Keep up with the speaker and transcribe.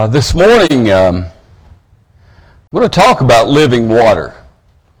This morning, I'm going to talk about living water.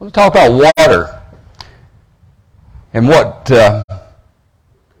 I'm going to talk about water and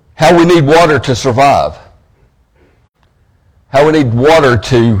how we need water to survive, how we need water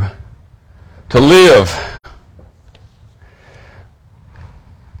to live.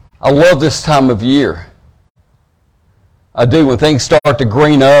 I love this time of year. I do. When things start to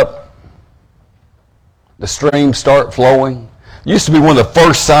green up, the streams start flowing. It used to be one of the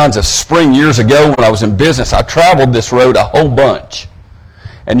first signs of spring years ago when I was in business. I traveled this road a whole bunch.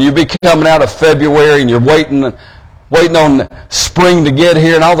 And you'd be coming out of February and you're waiting on spring to get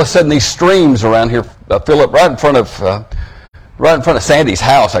here, and all of a sudden these streams around here fill up right in front of Sandy's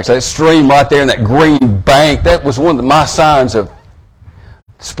house. Actually, that stream right there in that green bank, that was one of my signs of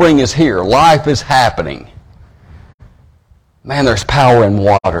spring is here. Life is happening. Man, there's power in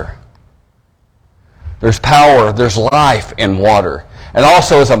water. There's power, there's life in water. And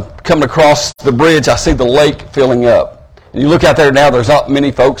also, as I'm coming across the bridge, I see the lake filling up. And you look out there now, there's not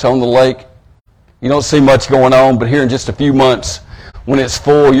many folks on the lake. You don't see much going on, but here in just a few months, when it's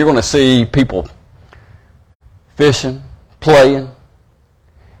full, you're going to see people fishing, playing,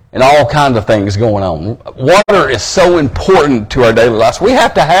 and all kinds of things going on. Water is so important to our daily lives. We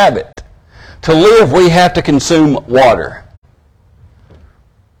have to have it. To live, we have to consume water.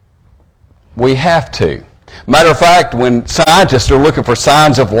 We have to. Matter of fact, when scientists are looking for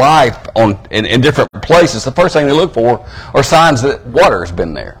signs of life in different places, the first thing they look for are signs that water has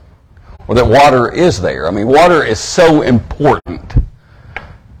been there, or that water is there. I mean, water is so important.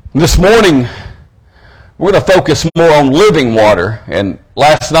 This morning, we're going to focus more on living water. And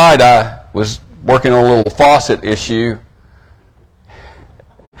last night, I was working on a little faucet issue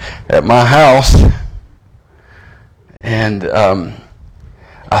at my house, and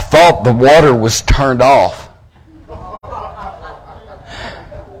I thought the water was turned off.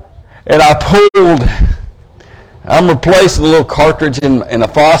 And I'm replacing a little cartridge in a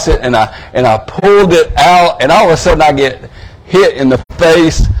faucet, and I pulled it out, and all of a sudden I get hit in the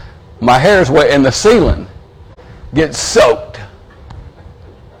face. My hair's wet, and the ceiling gets soaked.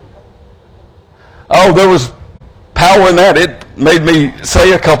 Oh, there was power in that. It made me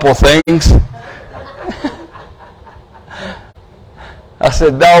say a couple of things. I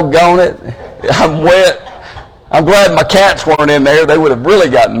said, doggone it, I'm wet. I'm glad my cats weren't in there. They would have really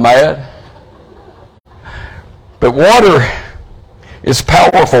gotten mad. But water is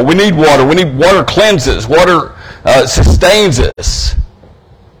powerful. We need water. We need water cleanses. Water sustains us.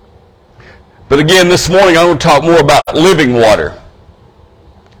 But again, this morning I want to talk more about living water.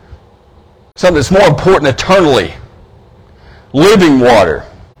 Something that's more important eternally. Living water.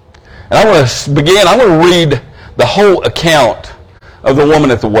 And I want to begin, I want to read the whole account of the woman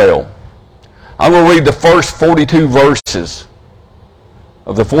at the well. I'm going to read the first 42 verses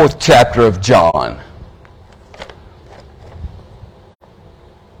of the 4th chapter of John.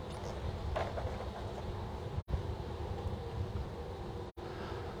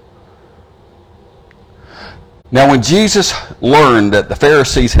 Now when Jesus learned that the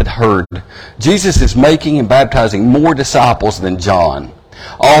Pharisees had heard, Jesus is making and baptizing more disciples than John.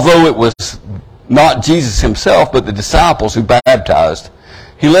 Although it was not Jesus himself, but the disciples who baptized,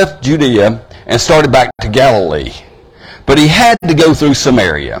 he left Judea and started back to Galilee. But he had to go through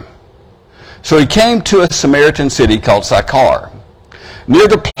Samaria. So he came to a Samaritan city called Sychar, near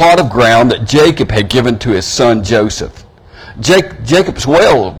the plot of ground that Jacob had given to his son Joseph. Jacob's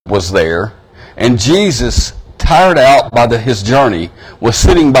well was there, and Jesus, tired out by his journey, was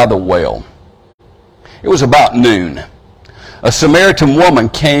sitting by the well. It was about noon. A Samaritan woman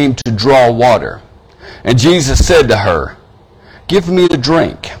came to draw water, and Jesus said to her, "Give me a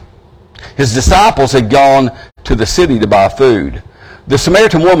drink." His disciples had gone to the city to buy food. The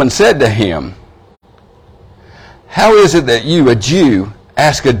Samaritan woman said to him, "How is it that you, a Jew,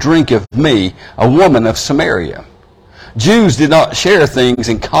 ask a drink of me, a woman of Samaria?" Jews did not share things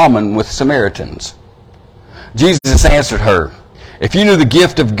in common with Samaritans. Jesus answered her, "If you knew the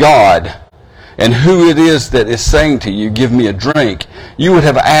gift of God, and who it is that is saying to you, 'Give me a drink,' you would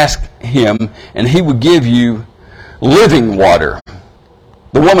have asked him, and he would give you living water."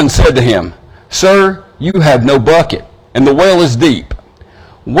 The woman said to him, "Sir, you have no bucket, and the well is deep.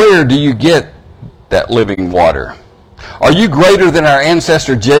 Where do you get that living water? Are you greater than our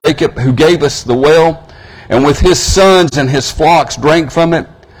ancestor Jacob, who gave us the well, and with his sons and his flocks drank from it?"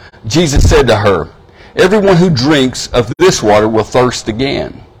 Jesus said to her, "Everyone who drinks of this water will thirst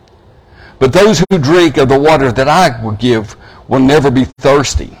again. But those who drink of the water that I will give will never be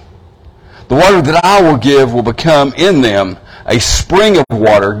thirsty. The water that I will give will become in them a spring of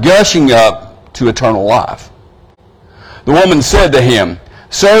water gushing up to eternal life." The woman said to him,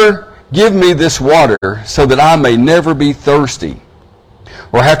 "Sir, give me this water so that I may never be thirsty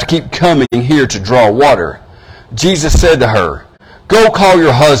or have to keep coming here to draw water." Jesus said to her, "Go call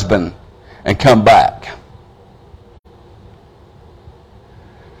your husband and come back."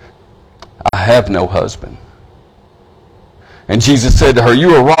 "I have no husband." And Jesus said to her,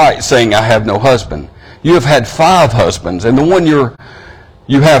 "You are right saying I have no husband. You have had 5 husbands, and the one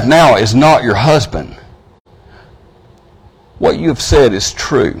you have now is not your husband. What you have said is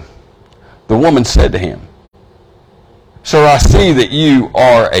true." The woman said to him, "Sir, I see that you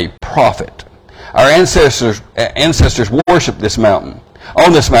are a prophet. Our ancestors worshiped this mountain,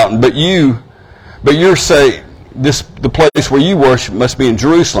 on this mountain, but you say the place where you worship must be in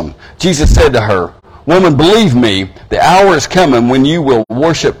Jerusalem." Jesus said to her, "Woman, believe me, the hour is coming when you will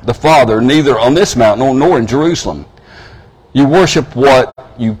worship the Father neither on this mountain nor in Jerusalem. You worship what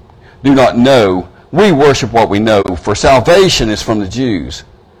you do not know. We worship what we know, for salvation is from the Jews.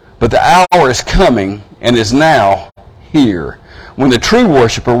 But the hour is coming and is now here when the true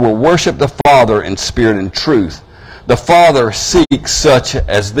worshiper will worship the Father in spirit and truth. The Father seeks such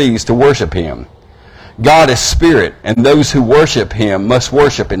as these to worship him. God is spirit, and those who worship him must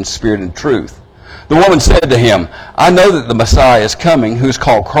worship in spirit and truth." The woman said to him, "I know that the Messiah is coming, who is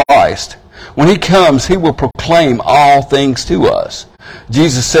called Christ. When he comes, he will proclaim all things to us."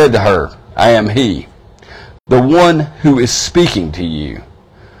 Jesus said to her, "I am he, the one who is speaking to you."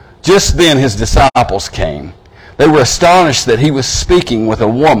 Just then his disciples came. They were astonished that he was speaking with a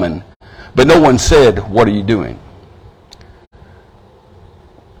woman, but no one said, "What are you doing?"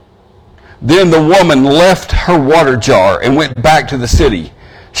 Then the woman left her water jar and went back to the city.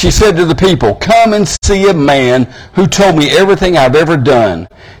 She said to the people, "Come and see a man who told me everything I've ever done.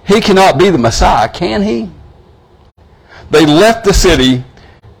 He cannot be the Messiah, can he?" They left the city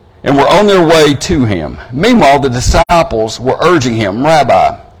and were on their way to him. Meanwhile, the disciples were urging him,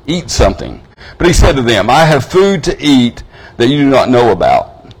 "Rabbi, eat something." But he said to them, "I have food to eat that you do not know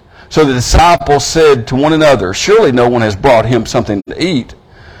about." So the disciples said to one another, "Surely no one has brought him something to eat."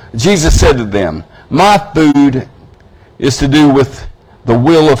 Jesus said to them, "My food is to do with the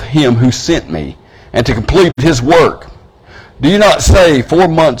will of him who sent me, and to complete his work. Do you not say, 4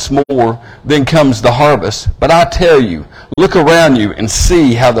 months more, then comes the harvest? But I tell you, look around you and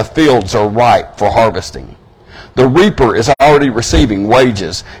see how the fields are ripe for harvesting. The reaper is already receiving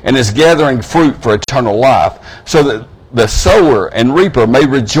wages and is gathering fruit for eternal life, so that the sower and reaper may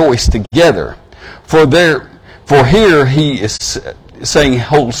rejoice together. For here he is saying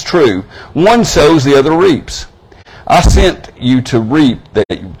holds true, one sows, the other reaps. I sent you to reap that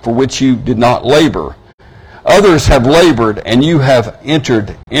for which you did not labor. Others have labored, and you have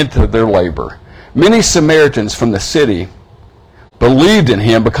entered into their labor." Many Samaritans from the city believed in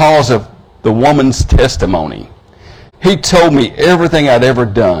him because of the woman's testimony. "He told me everything I'd ever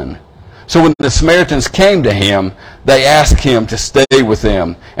done." So when the Samaritans came to him, they asked him to stay with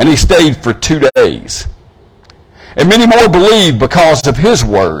them, and he stayed for 2 days. And many more believed because of his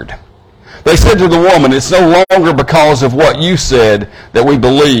word. They said to the woman, "It's no longer because of what you said that we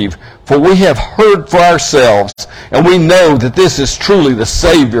believe, for we have heard for ourselves, and we know that this is truly the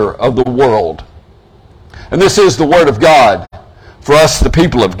Savior of the world." And this is the word of God for us, the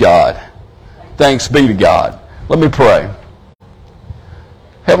people of God. Thanks be to God. Let me pray.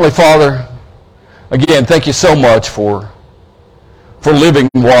 Heavenly Father, again, thank you so much for living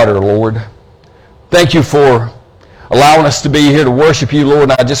water, Lord. Thank you for allowing us to be here to worship you, Lord.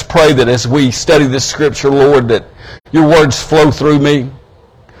 And I just pray that as we study this scripture, Lord, that your words flow through me.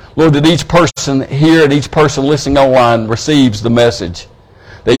 Lord, that each person here and each person listening online receives the message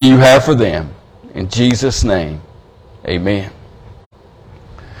that you have for them. In Jesus' name, amen.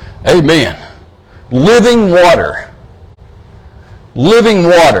 Amen. Living water. Living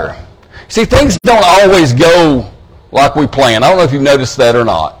water. See, things don't always go like we plan. I don't know if you've noticed that or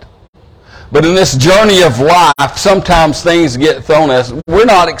not. But in this journey of life, sometimes things get thrown at us we're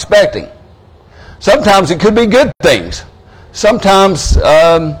not expecting. Sometimes it could be good things. Sometimes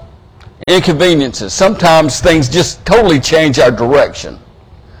inconveniences. Sometimes things just totally change our direction.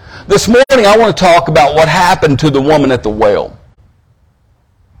 This morning I want to talk about what happened to the woman at the well.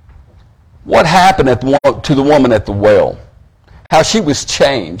 What happened to the woman at the well? How she was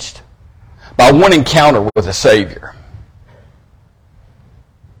changed by one encounter with a Savior.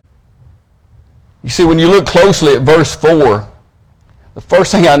 You see, when you look closely at verse 4, the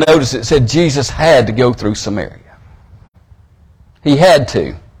first thing I noticed, it said Jesus had to go through Samaria. He had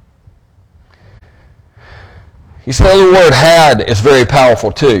to. You see, the word had is very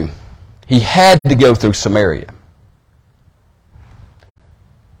powerful too. He had to go through Samaria.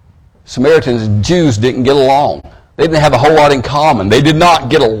 Samaritans and Jews didn't get along. They didn't have a whole lot in common. They did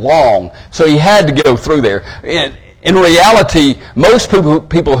not get along. So he had to go through there. In reality, most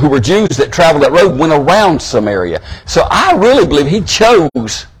people who were Jews that traveled that road went around Samaria. So I really believe he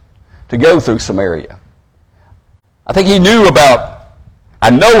chose to go through Samaria. I think he knew about, I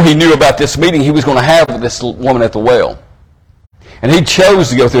know he knew about this meeting he was going to have with this woman at the well. And he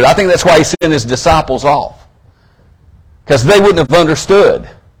chose to go through it. I think that's why he sent his disciples off. Because they wouldn't have understood.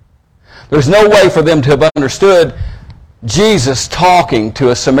 There's no way for them to have understood Jesus talking to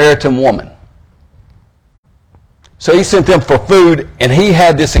a Samaritan woman. So he sent them for food, and he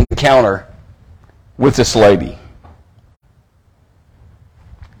had this encounter with this lady.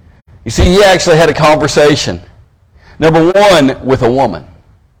 You see, he actually had a conversation. Number one, with a woman.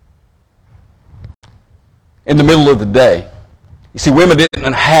 In the middle of the day. You see, women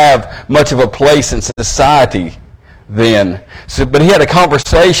didn't have much of a place in society then. So, but he had a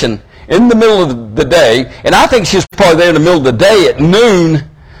conversation in the middle of the day, and I think she was probably there in the middle of the day at noon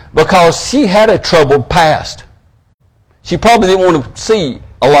because she had a troubled past. She probably didn't want to see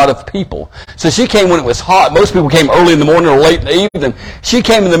a lot of people. So she came when it was hot. Most people came early in the morning or late in the evening. She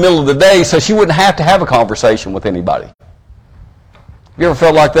came in the middle of the day so she wouldn't have to have a conversation with anybody. You ever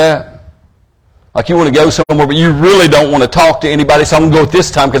felt like that? Like you want to go somewhere, but you really don't want to talk to anybody, so I'm going to go at this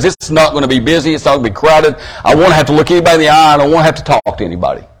time because it's not going to be busy, it's not going to be crowded. I want to have to look anybody in the eye, I don't want to have to talk to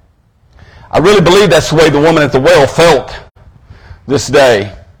anybody. I really believe that's the way the woman at the well felt this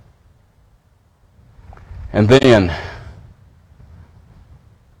day. And then,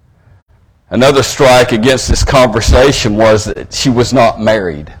 another strike against this conversation was that she was not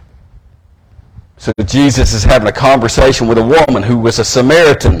married. So Jesus is having a conversation with a woman who was a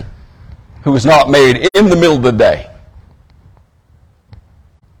Samaritan, who was not married, in the middle of the day.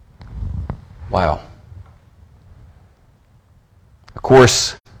 Wow. Of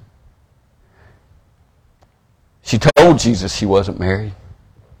course, she told Jesus she wasn't married.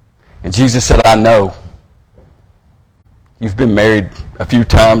 And Jesus said, I know. You've been married a few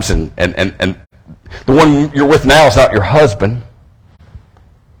times, and the one you're with now is not your husband.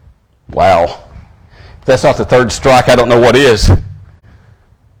 Wow. If that's not the third strike, I don't know what is.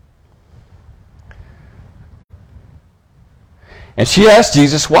 And she asked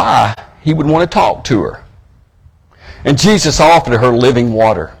Jesus why he would want to talk to her. And Jesus offered her living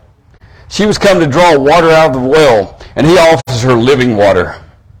water. She was coming to draw water out of the well, and he offers her living water.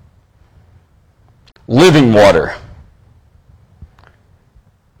 Living water.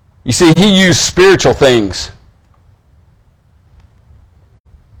 You see, he used spiritual things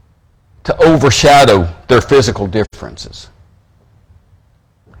to overshadow their physical differences.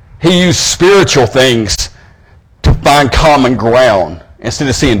 He used spiritual things to find common ground instead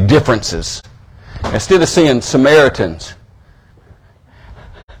of seeing differences. Instead of seeing Samaritans.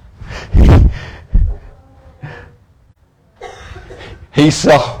 He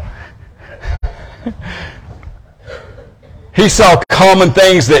saw common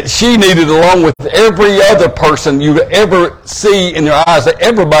things that she needed along with every other person you ever see in your eyes. That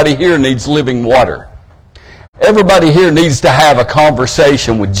everybody here needs living water. Everybody here needs to have a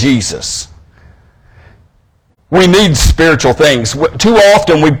conversation with Jesus. We need spiritual things. Too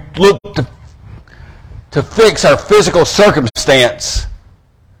often we look to fix our physical circumstance.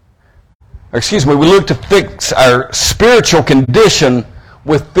 We look to fix our spiritual condition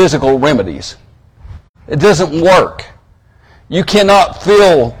with physical remedies. It doesn't work. You cannot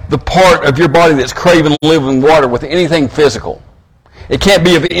fill the part of your body that's craving living water with anything physical. It can't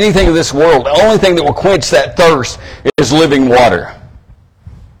be of anything of this world. The only thing that will quench that thirst is living water.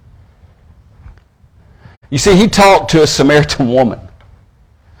 You see, he talked to a Samaritan woman.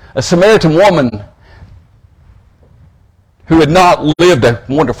 A Samaritan woman who had not lived a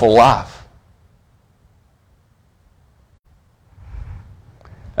wonderful life.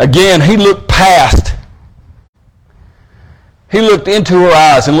 Again, he looked past. He looked into her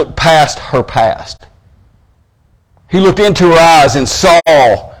eyes and looked past her past. He looked into her eyes and saw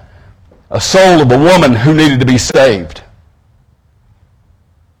a soul of a woman who needed to be saved.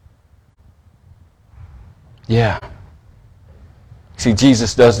 Yeah. See,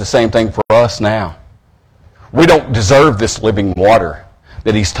 Jesus does the same thing for us now. We don't deserve this living water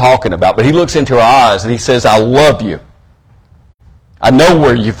that he's talking about, but he looks into our eyes and he says, I love you. I know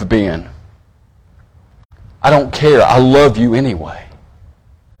where you've been. I don't care. I love you anyway.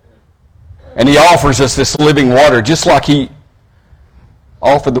 And he offers us this living water just like he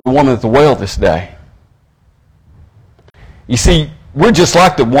offered the woman at the well this day. You see, we're just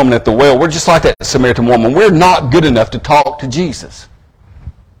like the woman at the well. We're just like that Samaritan woman. We're not good enough to talk to Jesus.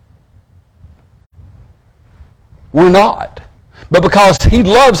 We're not. But because He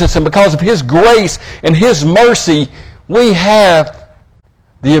loves us and because of His grace and His mercy, we have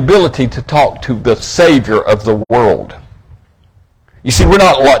the ability to talk to the Savior of the world. You see, we're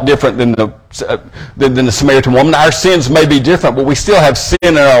not a lot different than the Samaritan woman. Our sins may be different, but we still have sin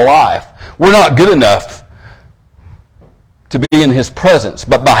in our life. We're not good enough to be in His presence.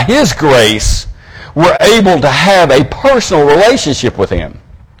 But by His grace, we're able to have a personal relationship with Him.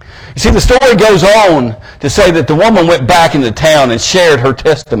 You see, the story goes on to say that the woman went back into town and shared her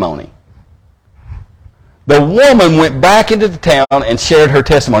testimony. The woman went back into the town and shared her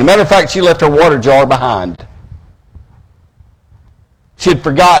testimony. Matter of fact, she left her water jar behind. She had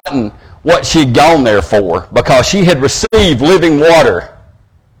forgotten what she had gone there for because she had received living water.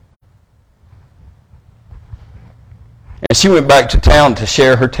 And she went back to town to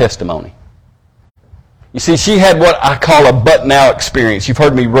share her testimony. You see, she had what I call a but-now experience. You've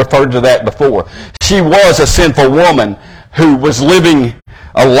heard me refer to that before. She was a sinful woman who was living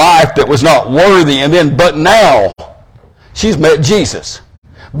a life that was not worthy, and then, but now, she's met Jesus.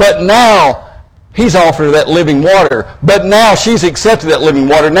 But now, He's offered her that living water. But now, she's accepted that living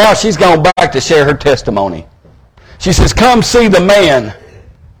water. Now, she's gone back to share her testimony. She says, come see the man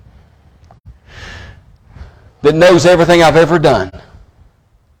that knows everything I've ever done.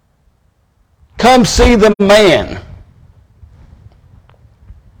 Come see the man.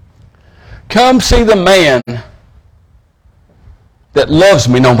 Come see the man that loves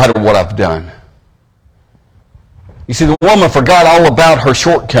me no matter what I've done. You see, the woman forgot all about her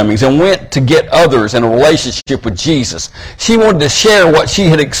shortcomings and went to get others in a relationship with Jesus. She wanted to share what she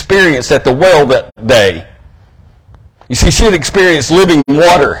had experienced at the well that day. You see, she had experienced living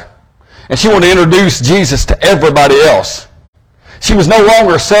water, and she wanted to introduce Jesus to everybody else. She was no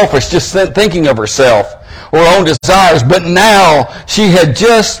longer selfish, just thinking of herself or her own desires, but now she had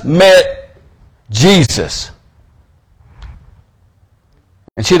just met Jesus.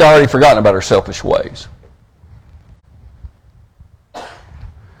 And she had already forgotten about her selfish ways.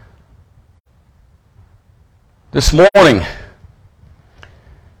 This morning,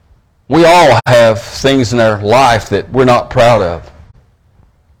 we all have things in our life that we're not proud of.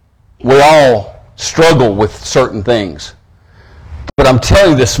 We all struggle with certain things. But I'm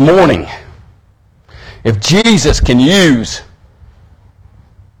telling you this morning, if Jesus can use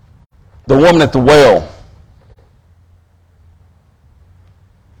the woman at the well,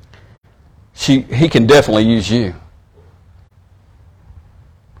 He can definitely use you.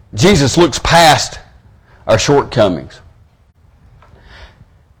 Jesus looks past our shortcomings.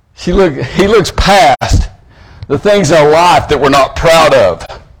 He looks past the things in our life that we're not proud of.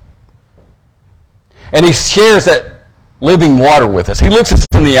 And He shares that living water with us. He looks us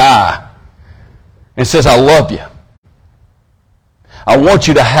in the eye and says, I love you. I want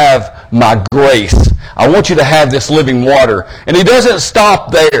you to have my grace. I want you to have this living water. And He doesn't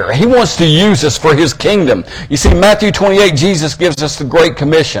stop there. He wants to use us for His kingdom. You see, Matthew 28, Jesus gives us the Great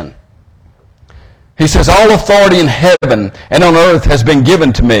Commission. He says, all authority in heaven and on earth has been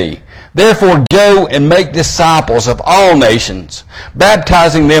given to me. Therefore go and make disciples of all nations,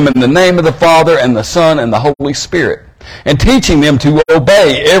 baptizing them in the name of the Father and the Son and the Holy Spirit, and teaching them to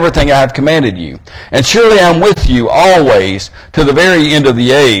obey everything I have commanded you. And surely I am with you always to the very end of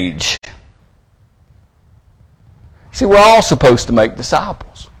the age. See, we're all supposed to make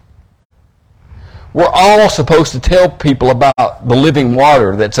disciples. We're all supposed to tell people about the living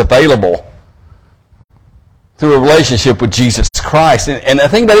water that's available through a relationship with Jesus Christ. And the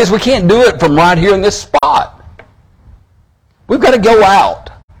thing about it is we can't do it from right here in this spot. We've got to go out.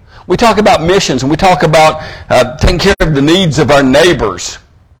 We talk about missions and we talk about taking care of the needs of our neighbors.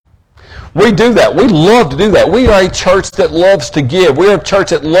 We do that. We love to do that. We are a church that loves to give. We're a church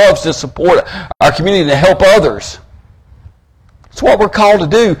that loves to support our community and to help others. It's what we're called to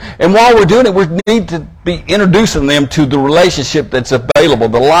do. And while we're doing it, we need to be introducing them to the relationship that's available,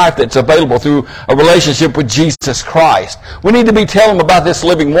 the life that's available through a relationship with Jesus Christ. We need to be telling them about this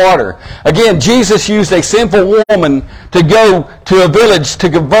living water. Again, Jesus used a sinful woman to go to a village to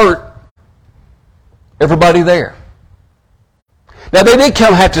convert everybody there. Now, they did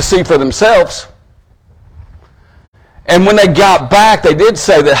have to see for themselves. And when they got back, they did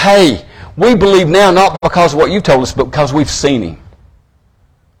say that, hey, we believe now not because of what you told us, but because we've seen Him.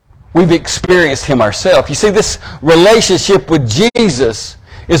 We've experienced Him ourselves. You see, this relationship with Jesus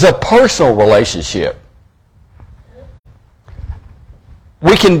is a personal relationship.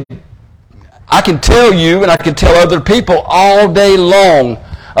 I can tell you and I can tell other people all day long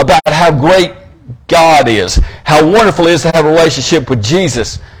about how great God is, how wonderful it is to have a relationship with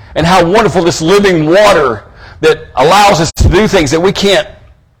Jesus, and how wonderful this living water that allows us to do things that we can't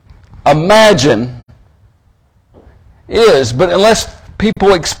imagine is, but unless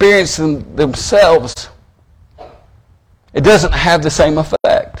people experience them themselves, it doesn't have the same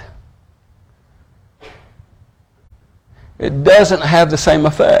effect. It doesn't have the same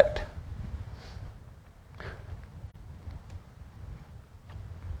effect.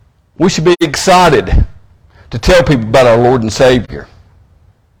 We should be excited to tell people about our Lord and Savior.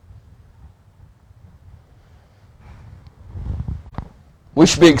 We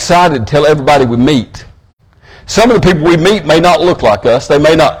should be excited to tell everybody we meet. Some of the people we meet may not look like us. They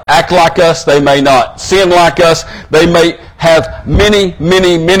may not act like us. They may not sin like us. They may have many,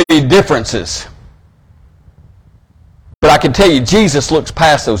 many, many differences. But I can tell you, Jesus looks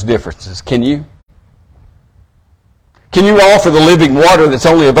past those differences. Can you? Can you offer the living water that's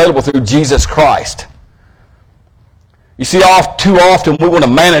only available through Jesus Christ? You see, too often we want to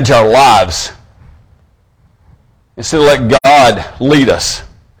manage our lives instead of let God lead us.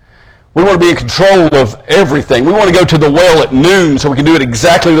 We want to be in control of everything. We want to go to the well at noon so we can do it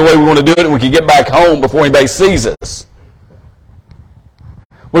exactly the way we want to do it and we can get back home before anybody sees us.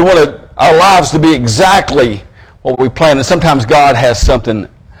 We want our lives to be exactly what we plan, and sometimes God has something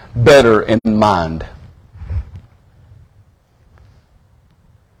better in mind.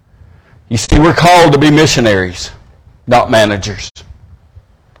 You see, we're called to be missionaries, not managers.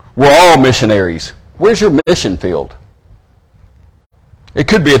 We're all missionaries. Where's your mission field? It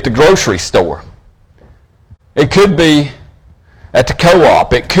could be at the grocery store. It could be at the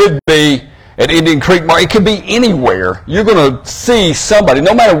co-op. It could be at Indian Creek Market. It could be anywhere. You're going to see somebody.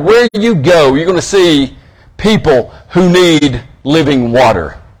 No matter where you go, you're going to see people who need living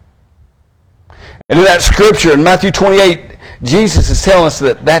water. And in that scripture, in Matthew 28, Jesus is telling us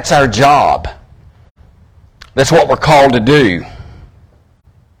that that's our job. That's what we're called to do.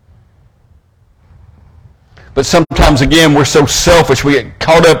 But sometimes, again, we're so selfish, we get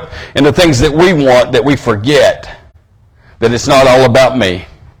caught up in the things that we want that we forget that it's not all about me.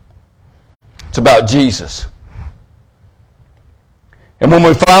 It's about Jesus. And when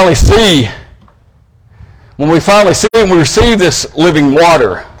we finally see and we receive this living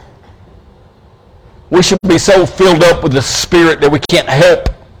water, we should be so filled up with the Spirit that we can't help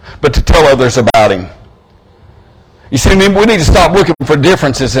but to tell others about Him. You see, we need to stop looking for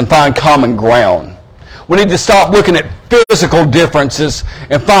differences and find common ground. We need to stop looking at physical differences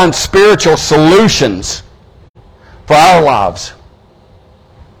and find spiritual solutions for our lives.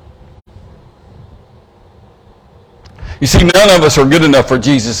 You see, none of us are good enough for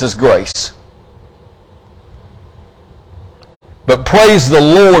Jesus' grace. But praise the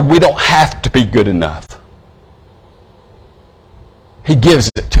Lord, we don't have to be good enough. He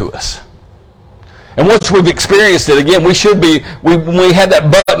gives it to us. And once we've experienced it, again, when we had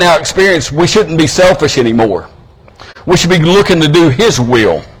that but now experience, we shouldn't be selfish anymore. We should be looking to do His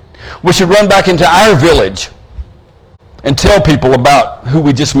will. We should run back into our village and tell people about who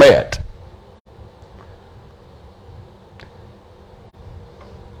we just met.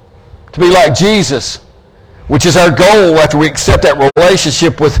 To be like Jesus, which is our goal after we accept that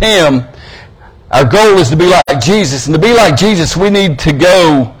relationship with Him. Our goal is to be like Jesus. And to be like Jesus, we need to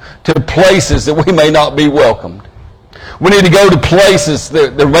go to places that we may not be welcomed. We need to go to places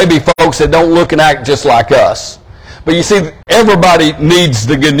that there may be folks that don't look and act just like us. But you see, everybody needs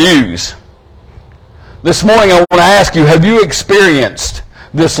the good news. This morning I want to ask you, have you experienced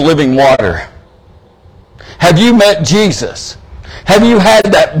this living water? Have you met Jesus? Have you had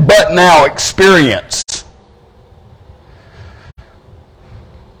that but now experience?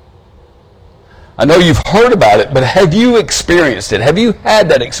 I know you've heard about it, but have you experienced it? Have you had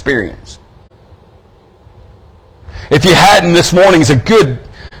that experience? If you hadn't, this morning is a good,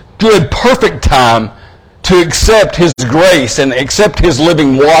 perfect time to accept His grace and accept His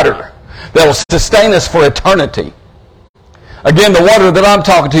living water that will sustain us for eternity. Again, the water that I'm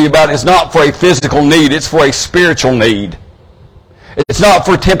talking to you about is not for a physical need. It's for a spiritual need. It's not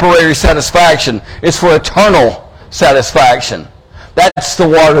for temporary satisfaction. It's for eternal satisfaction. That's the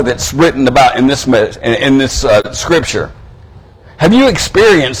water that's written about in this scripture. Have you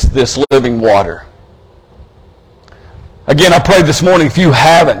experienced this living water? Again, I pray this morning, if you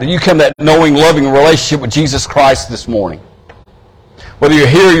haven't, that you come to that knowing, loving relationship with Jesus Christ this morning. Whether you're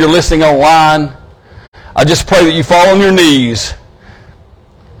here or you're listening online, I just pray that you fall on your knees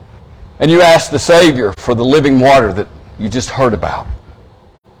and you ask the Savior for the living water that you just heard about.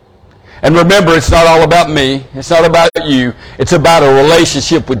 And remember, it's not all about me. It's not about you. It's about a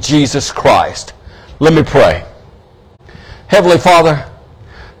relationship with Jesus Christ. Let me pray. Heavenly Father,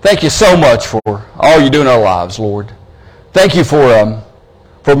 thank you so much for all you do in our lives, Lord. Thank you for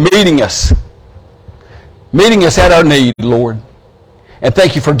meeting us at our need, Lord. And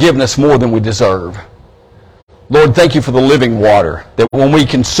thank you for giving us more than we deserve. Lord, thank you for the living water, that when we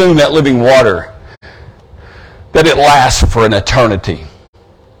consume that living water, that it lasts for an eternity.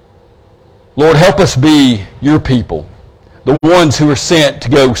 Lord, help us be your people, the ones who are sent to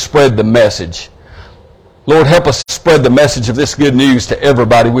go spread the message. Lord, help us spread the message of this good news to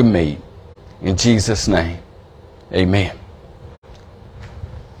everybody we meet. In Jesus' name, amen.